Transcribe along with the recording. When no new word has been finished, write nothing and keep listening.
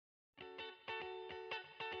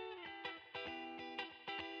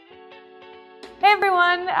Hey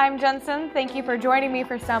everyone, I'm Jensen. Thank you for joining me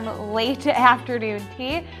for some late afternoon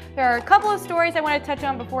tea. There are a couple of stories I want to touch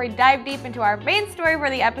on before we dive deep into our main story for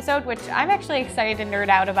the episode, which I'm actually excited to nerd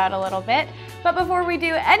out about a little bit. But before we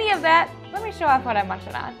do any of that, let me show off what I'm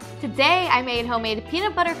munching on. Today I made homemade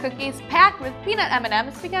peanut butter cookies packed with peanut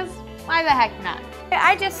M&Ms because why the heck not?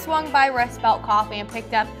 I just swung by Rust Belt Coffee and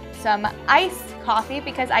picked up some iced coffee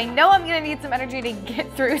because I know I'm going to need some energy to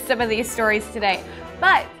get through some of these stories today.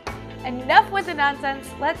 But enough with the nonsense,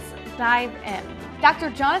 let's dive in. Dr.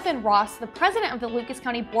 Jonathan Ross, the president of the Lucas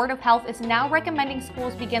County Board of Health, is now recommending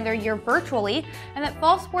schools begin their year virtually and that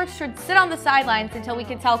fall sports should sit on the sidelines until we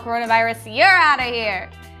can tell coronavirus, you're out of here.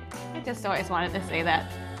 I just always wanted to say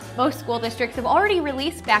that. Most school districts have already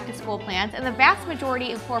released back-to-school plans and the vast majority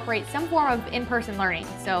incorporate some form of in-person learning,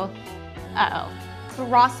 so But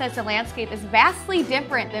Ross says the landscape is vastly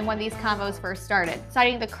different than when these combos first started,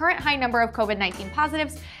 citing the current high number of COVID-19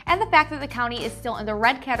 positives and the fact that the county is still in the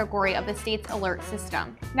red category of the state's alert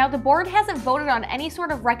system. Now, the board hasn't voted on any sort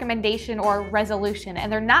of recommendation or resolution, and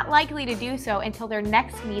they're not likely to do so until their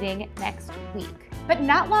next meeting next week. But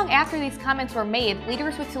not long after these comments were made,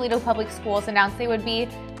 leaders with Toledo Public Schools announced they would be,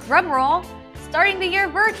 drumroll, starting the year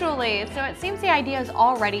virtually, so it seems the idea is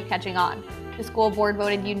already catching on. The school board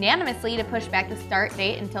voted unanimously to push back the start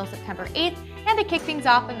date until September 8th and to kick things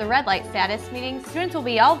off in the red light status, meaning students will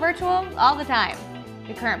be all virtual all the time.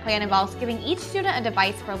 The current plan involves giving each student a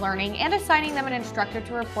device for learning and assigning them an instructor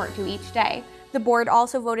to report to each day. The board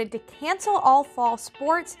also voted to cancel all fall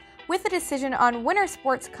sports, with a decision on winter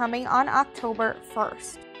sports coming on October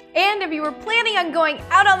 1st. And if you were planning on going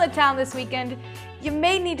out on the town this weekend, you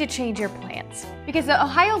may need to change your plans, because the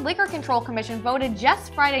Ohio Liquor Control Commission voted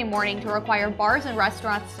just Friday morning to require bars and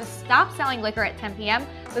restaurants to stop selling liquor at 10 p.m.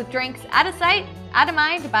 with drinks out of sight, out of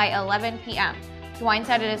mind by 11 p.m. DeWine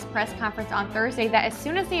said at his press conference on Thursday that as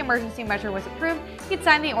soon as the emergency measure was approved, he'd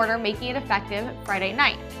sign the order making it effective Friday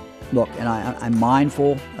night. Look, and I'm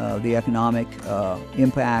mindful of the economic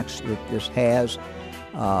impacts that this has,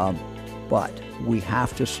 but we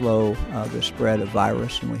have to slow the spread of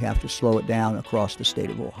virus, and we have to slow it down across the state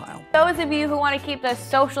of Ohio. Those of you who want to keep the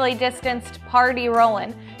socially distanced party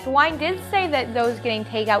rolling, DeWine did say that those getting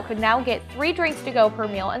takeout could now get 3 drinks to go per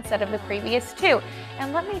meal instead of the previous 2.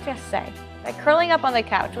 And let me just say, that curling up on the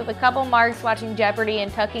couch with a couple marks watching Jeopardy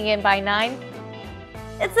and tucking in by 9,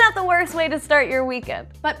 it's not the worst way to start your weekend.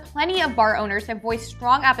 But plenty of bar owners have voiced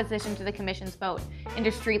strong opposition to the commission's vote.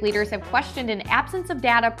 Industry leaders have questioned an absence of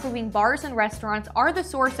data proving bars and restaurants are the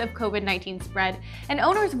source of COVID-19 spread, and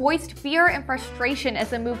owners voiced fear and frustration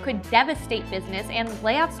as the move could devastate business and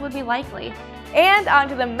layoffs would be likely. And on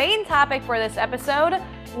to the main topic for this episode,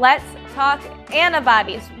 let's talk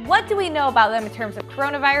antibodies. What do we know about them in terms of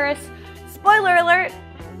coronavirus? Spoiler alert,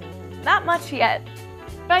 not much yet.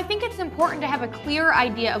 But I think it's important to have a clear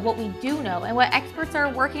idea of what we do know and what experts are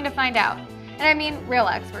working to find out. And I mean real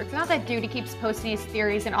experts, not that dude who keeps posting his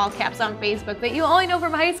theories in all caps on Facebook that you only know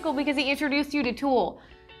from high school because he introduced you to Tool.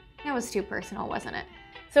 That was too personal, wasn't it?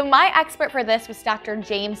 So my expert for this was Dr.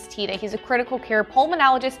 James Tita. He's a critical care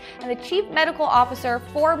pulmonologist and the chief medical officer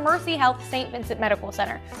for Mercy Health St. Vincent Medical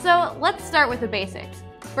Center. So let's start with the basics.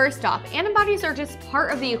 First off, antibodies are just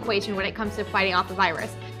part of the equation when it comes to fighting off the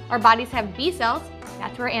virus. Our bodies have B cells.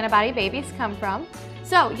 That's where antibody babies come from.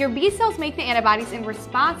 So your B cells make the antibodies in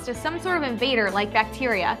response to some sort of invader like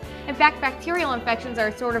bacteria. In fact, bacterial infections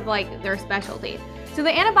are sort of like their specialty. So the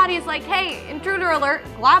antibody is like, hey, intruder alert,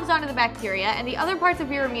 globs onto the bacteria, and the other parts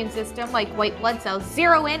of your immune system, like white blood cells,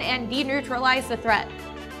 zero in and deneutralize the threat.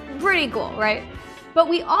 Pretty cool, right? But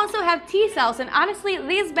we also have T cells, and honestly,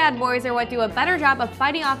 these bad boys are what do a better job of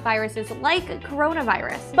fighting off viruses like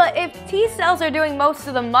coronavirus. But if T cells are doing most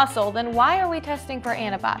of the muscle, then why are we testing for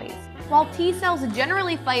antibodies? While T cells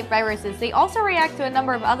generally fight viruses, they also react to a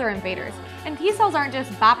number of other invaders. And T cells aren't just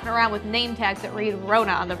bopping around with name tags that read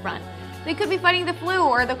Rona on the front. They could be fighting the flu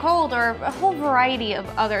or the cold or a whole variety of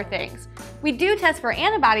other things. We do test for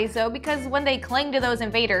antibodies though, because when they cling to those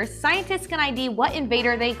invaders, scientists can ID what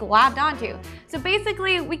invader they globbed onto. So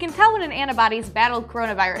basically, we can tell when an antibody's battled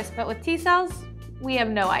coronavirus, but with T cells, we have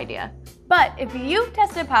no idea. But if you've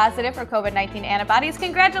tested positive for COVID-19 antibodies,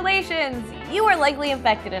 congratulations! You were likely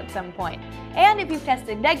infected at some point. And if you've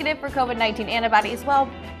tested negative for COVID-19 antibodies, well,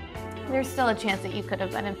 there's still a chance that you could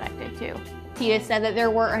have been infected too. Tita said that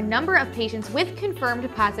there were a number of patients with confirmed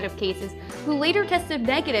positive cases who later tested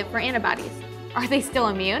negative for antibodies. Are they still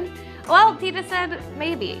immune? Well, Tita said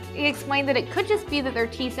maybe. He explained that it could just be that their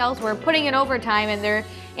T cells were putting in overtime and their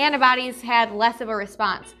antibodies had less of a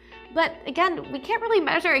response. But again, we can't really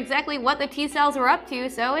measure exactly what the T cells are up to,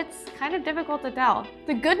 so it's kind of difficult to tell.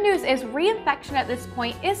 The good news is reinfection at this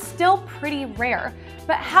point is still pretty rare.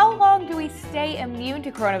 But how long do we stay immune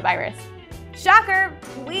to coronavirus? Shocker,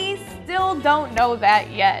 we still don't know that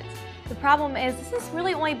yet. The problem is this has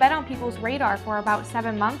really only been on people's radar for about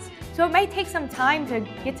 7 months, so it might take some time to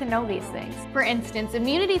get to know these things. For instance,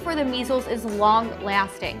 immunity for the measles is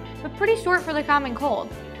long-lasting, but pretty short for the common cold,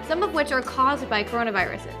 some of which are caused by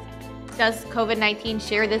coronaviruses. Does COVID-19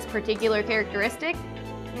 share this particular characteristic?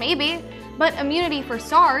 Maybe, but immunity for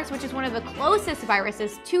SARS, which is one of the closest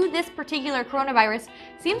viruses to this particular coronavirus,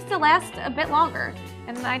 seems to last a bit longer.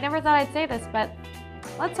 And I never thought I'd say this, but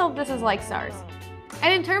let's hope this is like SARS.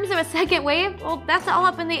 And in terms of a second wave, well, that's all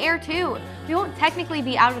up in the air too. We won't technically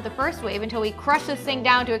be out of the first wave until we crush this thing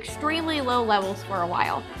down to extremely low levels for a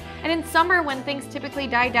while. And in summer, when things typically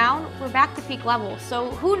die down, we're back to peak levels,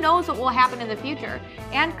 so who knows what will happen in the future.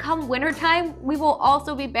 And come wintertime, we will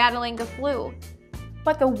also be battling the flu.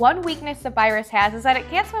 But the one weakness the virus has is that it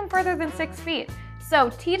can't swim further than 6 feet. So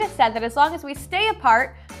Tita said that as long as we stay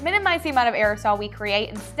apart, minimize the amount of aerosol we create,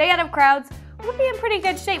 and stay out of crowds, we'll be in pretty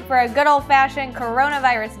good shape for a good old-fashioned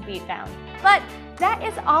coronavirus beatdown. But that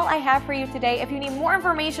is all I have for you today. If you need more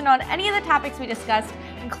information on any of the topics we discussed,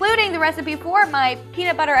 including the recipe for my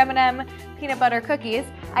peanut butter M&M peanut butter cookies,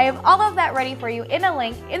 I have all of that ready for you in a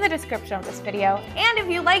link in the description of this video. And if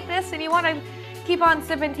you like this and you want to keep on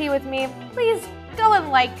sipping tea with me, please go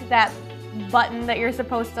and like that button that you're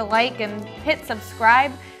supposed to like and hit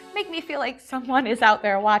subscribe. Make me feel like someone is out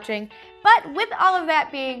there watching. But with all of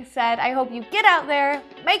that being said, I hope you get out there,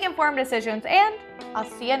 make informed decisions, and I'll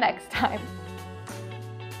see you next time.